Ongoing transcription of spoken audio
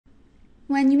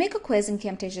When you make a quiz in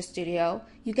Camtasia Studio,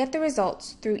 you get the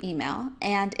results through email,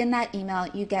 and in that email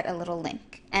you get a little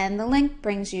link. And the link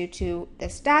brings you to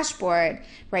this dashboard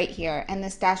right here, and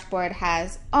this dashboard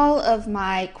has all of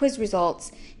my quiz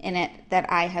results in it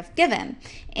that I have given.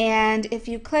 And if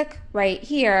you click right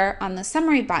here on the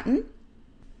summary button,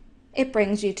 it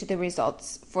brings you to the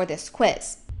results for this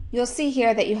quiz. You'll see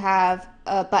here that you have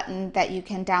a button that you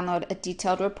can download a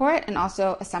detailed report and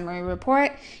also a summary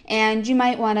report, and you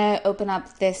might want to open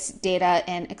up this data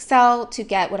in Excel to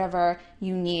get whatever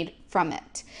you need from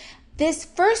it. This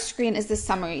first screen is the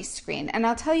summary screen, and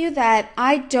I'll tell you that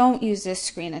I don't use this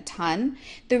screen a ton.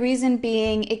 The reason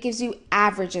being it gives you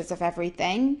averages of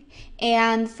everything,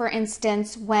 and for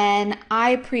instance, when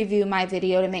I preview my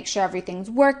video to make sure everything's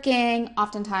working,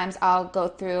 oftentimes I'll go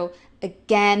through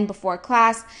again before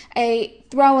class. I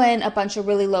throw in a bunch of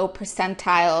really low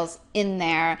percentiles in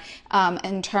there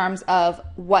in terms of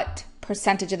what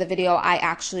percentage of the video I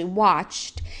actually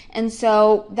watched, and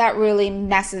so that really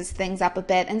messes things up a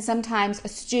bit, and sometimes a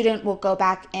student will go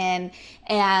back in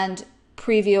and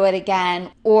preview it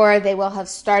again, or they will have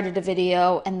started a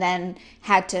video and then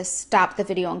had to stop the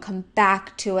video and come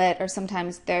back to it, or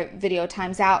sometimes their video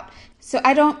times out. So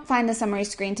I don't find the summary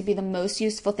screen to be the most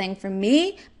useful thing for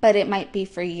me, but it might be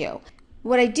for you.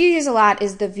 What I do use a lot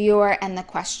is the Viewer and the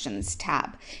Questions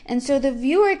tab. And so the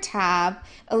Viewer tab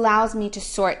allows me to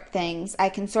sort things. I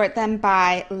can sort them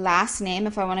by last name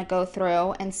if I want to go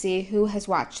through and see who has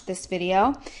watched this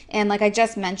video. And like I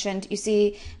just mentioned, you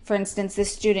see, for instance,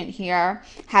 this student here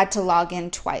had to log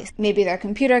in twice. Maybe their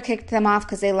computer kicked them off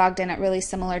because they logged in at really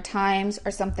similar times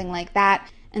or something like that.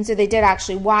 And so they did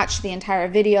actually watch the entire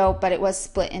video, but it was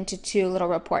split into two little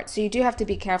reports. So you do have to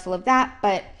be careful of that,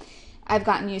 but I've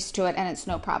gotten used to it and it's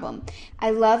no problem.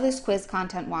 I love this quiz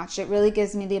content watch. It really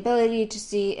gives me the ability to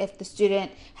see if the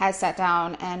student has sat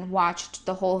down and watched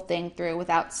the whole thing through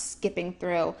without skipping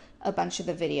through a bunch of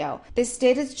the video. This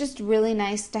data is just really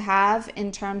nice to have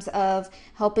in terms of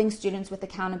helping students with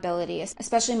accountability,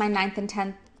 especially my 9th and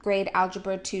 10th grade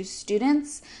Algebra 2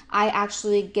 students. I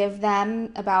actually give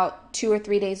them about 2 or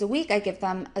 3 days a week. I give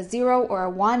them a 0 or a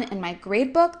 1 in my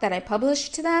grade book that I publish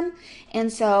to them.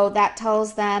 And so that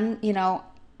tells them, you know,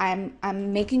 I'm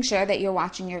making sure that you're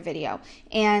watching your video.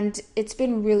 And it's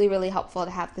been really, really helpful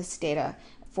to have this data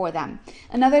for them.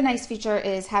 Another nice feature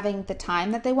is having the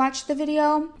time that they watch the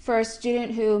video. For a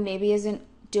student who maybe isn't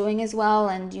doing as well,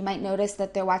 and you might notice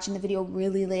that they're watching the video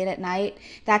really late at night,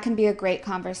 that can be a great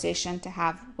conversation to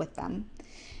have with them.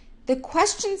 The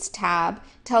Questions tab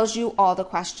tells you all the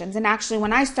questions, and actually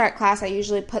when I start class I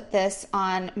usually put this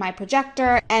on my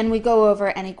projector and we go over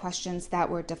any questions that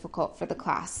were difficult for the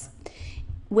class.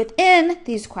 Within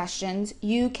these questions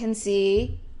you can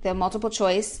see the multiple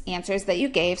choice answers that you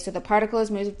gave, so the particle is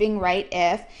moving right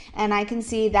if, and I can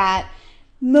see that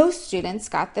most students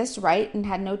got this right and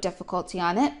had no difficulty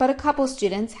on it, but a couple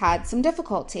students had some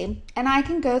difficulty. And I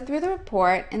can go through the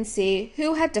report and see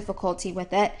who had difficulty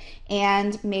with it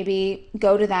and maybe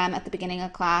go to them at the beginning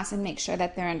of class and make sure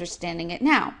that they're understanding it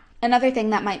now. Another thing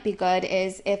that might be good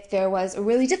is if there was a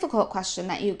really difficult question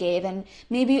that you gave and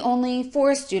maybe only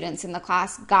 4 students in the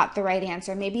class got the right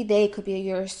answer, maybe they could be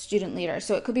your student leader.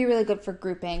 So it could be really good for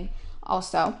grouping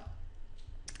also.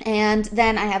 And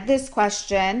then I have this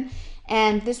question,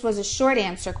 and this was a short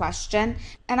answer question,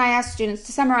 and I asked students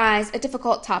to summarize a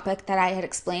difficult topic that I had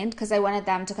explained because I wanted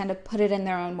them to kind of put it in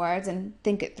their own words and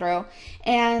think it through.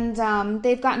 And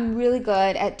they've gotten really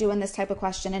good at doing this type of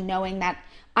question and knowing that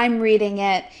I'm reading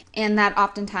it, and that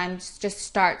oftentimes just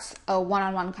starts a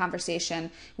one-on-one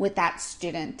conversation with that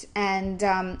student. And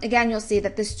again, you'll see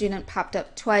that this student popped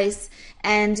up twice,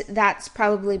 and that's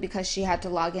probably because she had to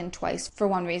log in twice for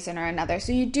one reason or another.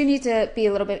 So you do need to be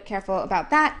a little bit careful about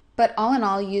that. But all in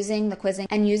all, using the quizzing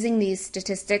and using these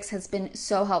statistics has been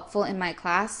so helpful in my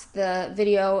class. The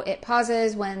video, it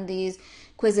pauses when these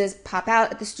quizzes pop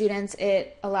out at the students.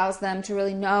 It allows them to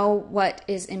really know what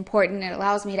is important. It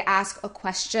allows me to ask a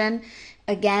question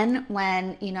again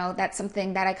when, you know, that's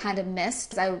something that I kind of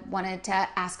missed. I wanted to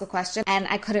ask a question and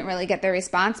I couldn't really get the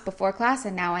response before class,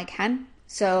 and now I can.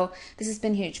 So this has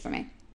been huge for me.